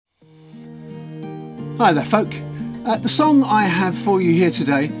Hi there folk. The song I have for you here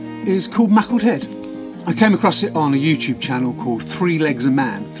today is called Maughold Head. I came across it on a YouTube channel called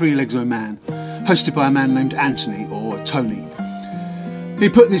threelegsoman, hosted by a man named Anthony or Tony. He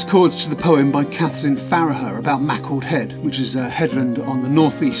put these chords to the poem by Kathleen Faragher about Maughold Head, which is a headland on the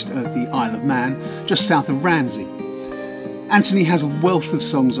northeast of the Isle of Mann, just south of Ramsey. Anthony has a wealth of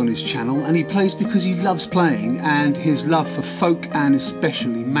songs on his channel, and he plays because he loves playing, and his love for folk and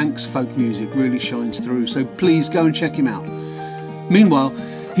especially Manx folk music really shines through, so please go and check him out. Meanwhile,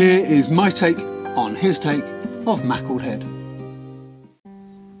 here is my take on his take of Maughold Head.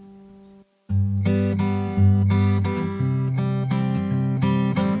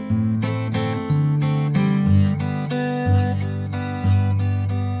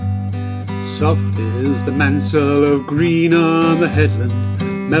 Soft is the mantle of green on the headland,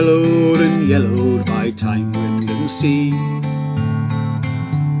 mellowed and yellowed by time, wind and sea.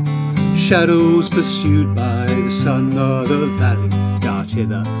 Shadows pursued by the sun o'er the valley dart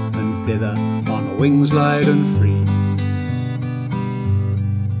hither and thither on wings light and free.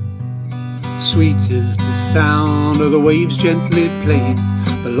 Sweet is the sound of the waves gently playing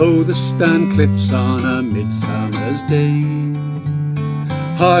below the stern cliffs on a midsummer's day.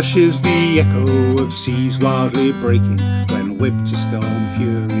 Harsh is the echo of seas wildly breaking when whipped to storm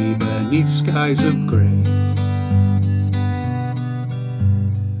fury beneath skies of grey.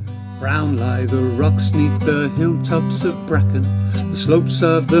 Brown lie the rocks neath the hilltops of bracken, the slopes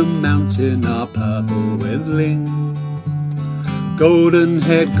of the mountain are purple with ling. Golden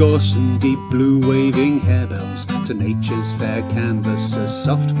haired gorse and deep blue waving harebells to nature's fair canvas a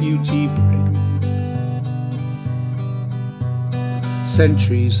soft beauty bring.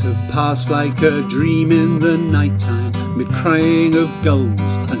 Centuries have passed like a dream in the night time, mid crying of gulls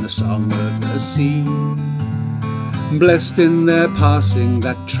and the song of the sea. Blessed in their passing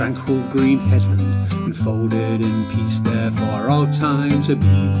that tranquil green headland, enfolded in peace there for all time to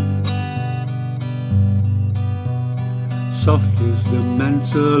be. Soft is the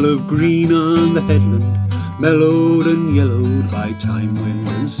mantle of green on the headland, mellowed and yellowed by time, wind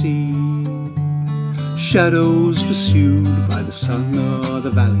and sea. Shadows pursued by the sun o'er the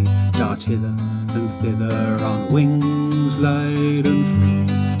valley dart hither and thither on wings light and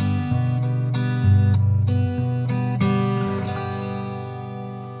free.